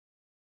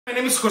My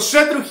name is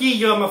Jose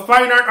Trujillo. I'm a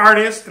fine art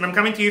artist, and I'm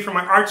coming to you from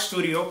my art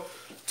studio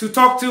to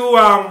talk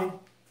to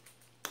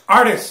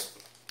artists.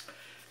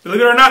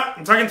 Believe it or not,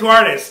 I'm talking to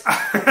artists.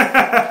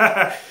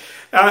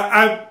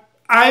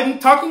 I'm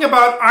talking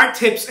about art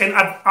tips and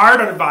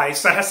art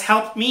advice that has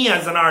helped me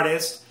as an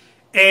artist,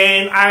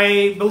 and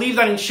I believe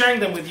that in sharing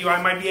them with you,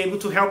 I might be able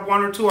to help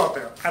one or two out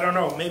there. I don't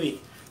know, maybe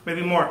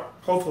more,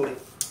 hopefully.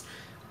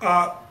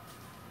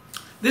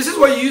 This is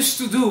what you used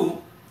to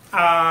do.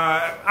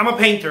 I'm a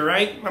painter,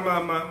 right?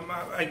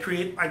 I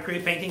create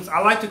paintings. I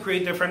like to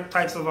create different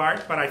types of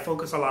art, but I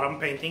focus a lot on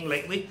painting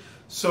lately.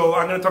 So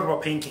I'm going to talk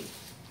about painting.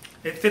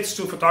 It fits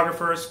to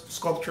photographers,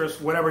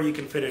 sculptures, whatever you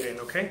can fit it in,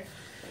 okay?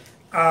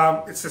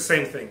 It's the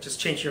same thing. Just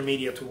change your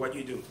media to what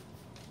you do.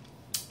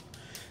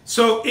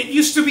 So it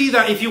used to be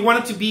that if you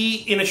wanted to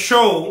be in a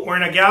show or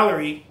in a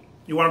gallery,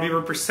 you want to be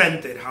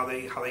represented, how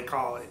they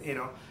call it, you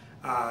know.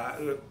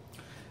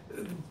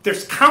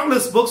 There's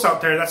countless books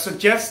out there that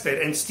suggested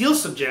and still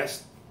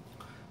suggest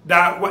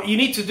that what you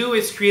need to do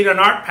is create an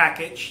art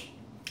package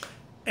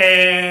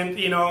and,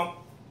 you know,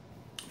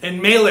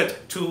 and mail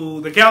it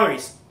to the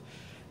galleries.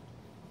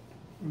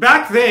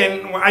 Back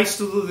then, I used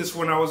to do this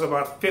when I was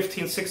about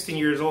 15, 16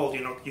 years old.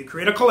 You know, you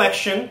create a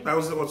collection. That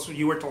was what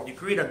you were told. You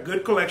create a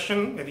good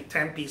collection, maybe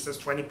 10 pieces,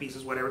 20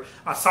 pieces, whatever.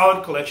 A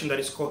solid collection that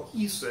is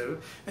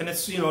cohesive. And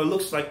it's, you know, it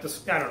looks like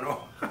this, I don't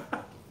know.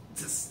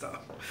 This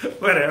stuff,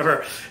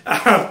 whatever.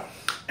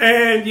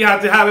 And you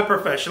have to have it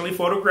professionally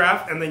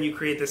photographed, and then you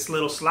create these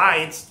little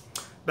slides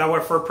that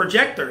were for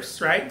projectors,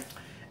 right?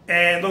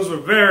 And those were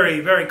very,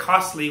 very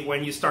costly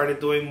when you started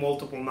doing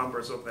multiple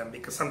numbers of them,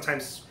 because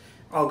sometimes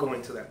I'll go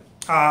into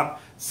that.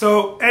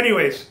 So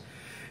anyways,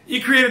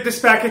 you created this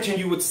package and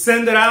you would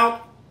send it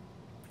out,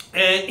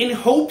 and in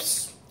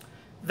hopes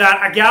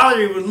that a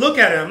gallery would look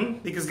at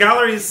them, because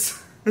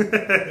galleries,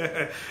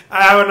 I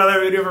have another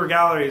video for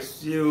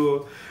galleries.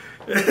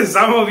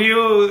 Some of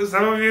you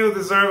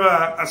deserve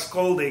a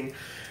scolding.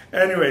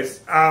 Anyways,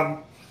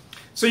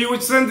 so you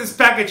would send this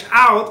package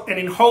out, and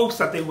in hopes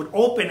that they would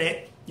open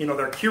it, you know,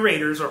 their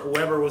curators or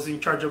whoever was in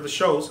charge of the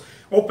shows,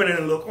 open it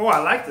and look, oh, I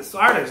like this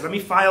artist, let me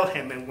file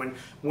him. And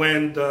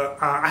when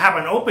I have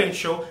an open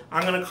show,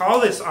 I'm going to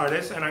call this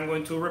artist, and I'm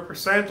going to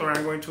represent, or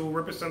I'm going to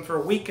represent for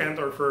a weekend,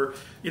 or for,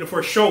 you know, for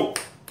a show,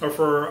 or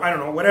for, I don't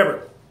know,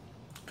 whatever.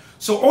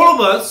 So all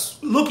of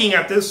us looking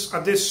at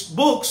this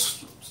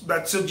books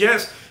that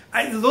suggest,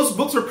 those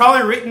books were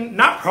probably written,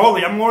 not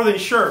probably, I'm more than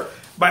sure,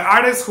 by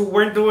artists who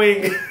weren't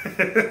doing,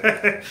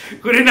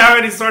 who didn't have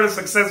any sort of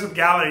success with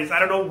galleries. I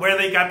don't know where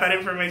they got that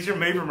information,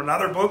 maybe from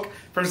another book,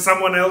 from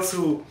someone else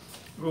who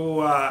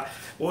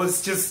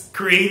was just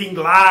creating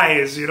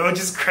lies, you know,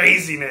 just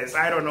craziness.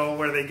 I don't know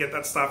where they get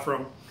that stuff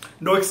from.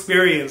 No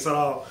experience at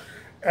all.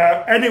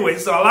 Anyway,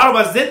 so a lot of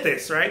us did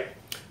this, right?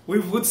 We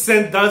would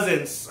send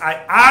dozens.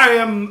 I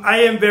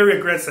am very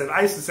aggressive.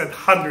 I used to send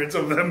hundreds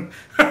of them.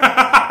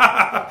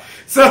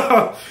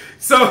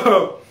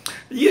 So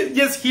you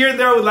just here and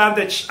there would land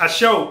a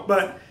show.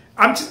 But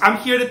I'm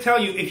here to tell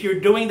you, if you're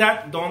doing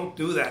that, don't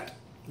do that.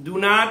 Do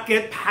not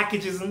get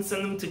packages and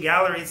send them to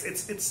galleries.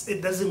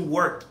 It doesn't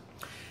work.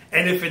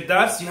 And if it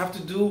does, you have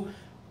to do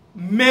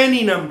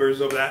many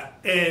numbers of that.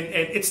 And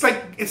it's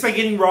like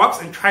getting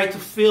rocks and try to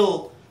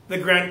fill the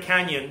Grand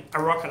Canyon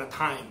a rock at a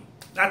time.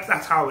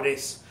 That's how it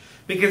is.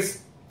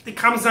 Because it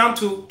comes down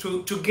to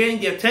getting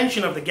the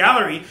attention of the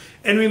gallery.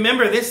 And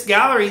remember, these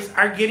galleries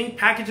are getting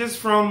packages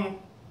from,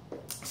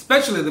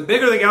 especially the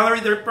bigger the gallery,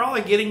 they're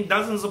probably getting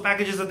dozens of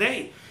packages a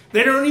day.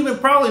 They don't even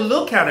probably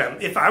look at them.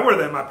 If I were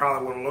them, I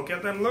probably wouldn't look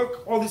at them.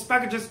 Look, all these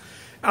packages,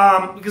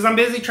 because I'm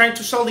busy trying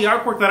to sell the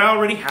artwork that I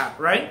already have,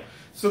 right?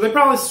 So they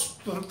probably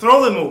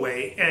throw them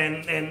away,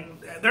 and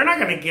they're not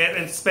going to get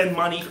and spend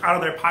money out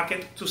of their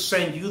pocket to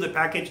send you the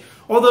package,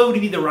 although it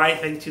would be the right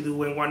thing to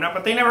do and whatnot,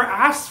 but they never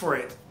asked for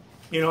it.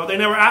 You know, they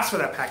never asked for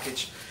that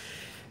package.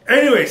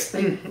 Anyways,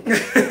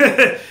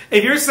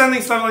 if you're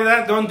sending stuff like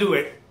that, don't do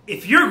it.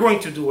 If you're going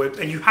to do it,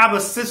 and you have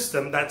a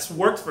system that's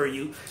worked for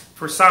you,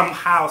 for some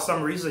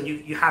reason,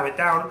 you have it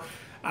down,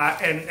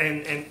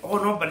 and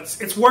oh no, but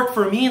it's worked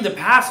for me in the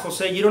past,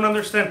 Jose, you don't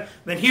understand,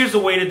 then here's the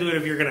way to do it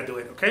if you're going to do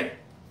it, okay?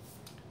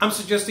 I'm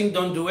suggesting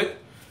don't do it,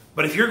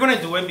 but if you're going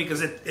to do it,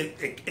 because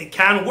it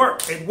can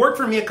work. It worked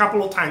for me a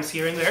couple of times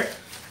here and there,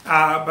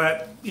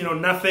 but, you know,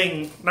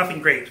 nothing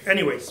great.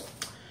 Anyways.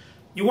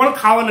 You want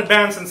to call in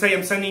advance and say,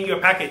 I'm sending you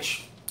a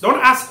package. Don't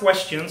ask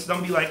questions.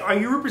 Don't be like, are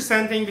you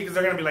representing? Because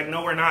they're going to be like,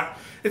 no, we're not.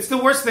 It's the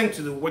worst thing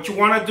to do. What you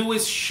want to do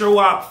is show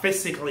up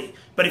physically.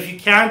 But if you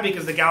can't,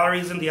 because the gallery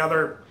is in the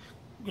other,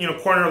 you know,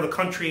 corner of the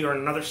country or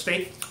another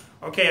state,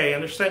 okay, I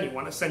understand. You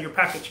want to send your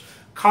package.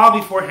 Call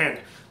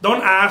beforehand.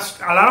 Don't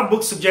ask. A lot of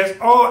books suggest,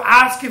 oh,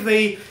 ask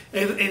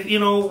if you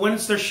know,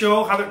 when's their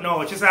show.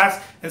 No, just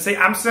ask and say,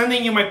 I'm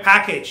sending you my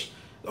package.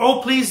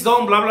 Oh, please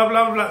don't, blah, blah,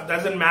 blah, blah.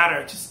 Doesn't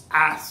matter. Just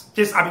ask.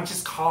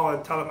 Just call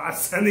and tell them, I'm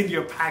sending you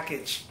a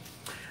package.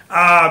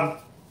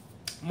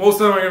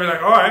 Most of them are going to be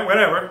like, all right,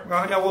 whatever.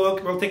 Well, yeah,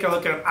 we'll take a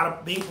look at it out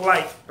of being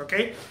polite,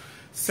 okay?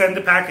 Send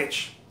the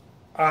package.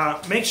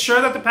 Make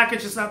sure that the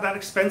package is not that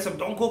expensive.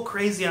 Don't go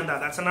crazy on that.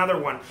 That's another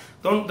one.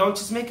 Don't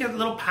just make it a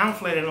little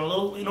pamphlet and a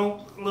little, you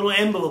know, little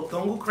envelope.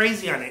 Don't go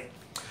crazy on it.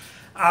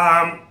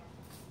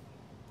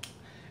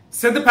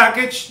 Send the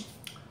package.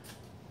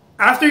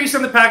 After you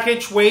send the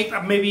package, wait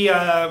maybe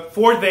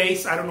 4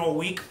 days, I don't know, a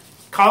week.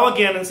 Call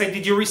again and say,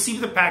 did you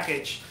receive the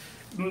package?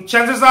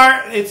 Chances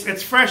are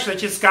it's fresh. They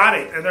just got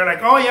it, and they're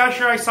like, oh yeah,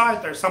 sure, I saw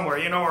it there somewhere,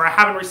 you know, or I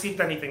haven't received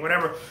anything,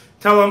 whatever.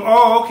 Tell them,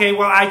 oh, okay,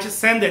 well, I just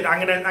send it.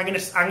 I'm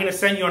gonna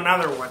send you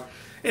another one.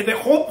 And the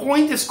whole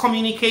point is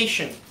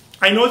communication.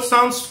 I know it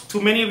sounds,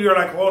 to many of you are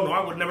like, oh no,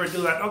 I would never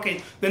do that.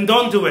 Okay, then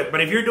don't do it. But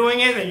if you're doing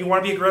it and you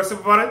want to be aggressive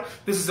about it,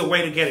 this is the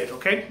way to get it.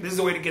 Okay, this is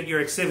the way to get your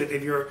exhibit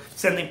if you're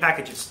sending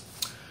packages.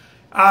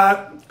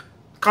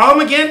 Call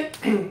them again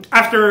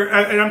after,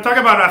 and I'm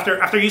talking about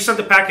after you send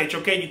the package.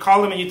 Okay, you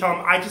call them and you tell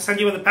them, I just sent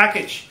you the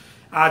package.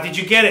 Did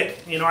you get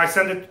it? You know, I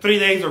sent it 3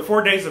 days or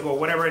 4 days ago,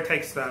 whatever it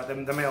takes,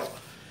 the mail.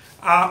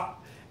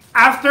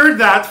 After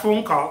that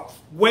phone call,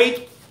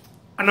 wait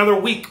another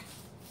week.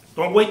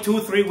 Don't wait 2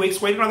 or 3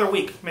 weeks. Wait another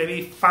week,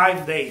 maybe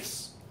 5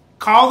 days.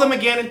 Call them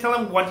again and tell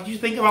them, what did you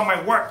think about my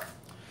work?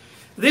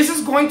 This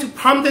is going to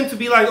prompt them to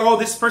be like, oh,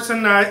 this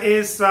person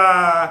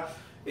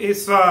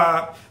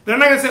they're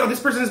not going to say, oh, this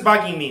person is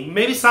bugging me.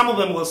 Maybe some of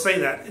them will say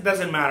that. It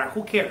doesn't matter.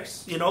 Who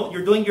cares? You know,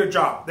 you're doing your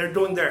job. They're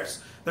doing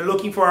theirs. They're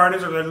looking for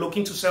artists, or they're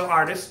looking to sell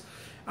artists.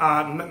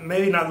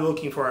 Maybe not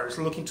looking for artists,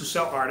 looking to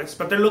sell artists,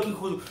 but they're looking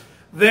who,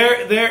 it's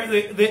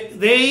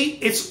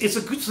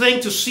a good thing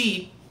to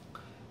see,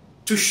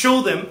 to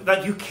show them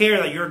that you care,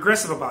 that you're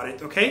aggressive about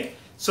it, okay?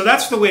 So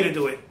that's the way to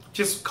do it.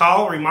 Just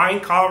call,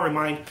 remind, call,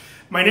 remind.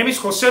 My name is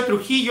Jose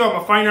Trujillo.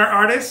 I'm a fine art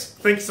artist.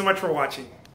 Thank you so much for watching.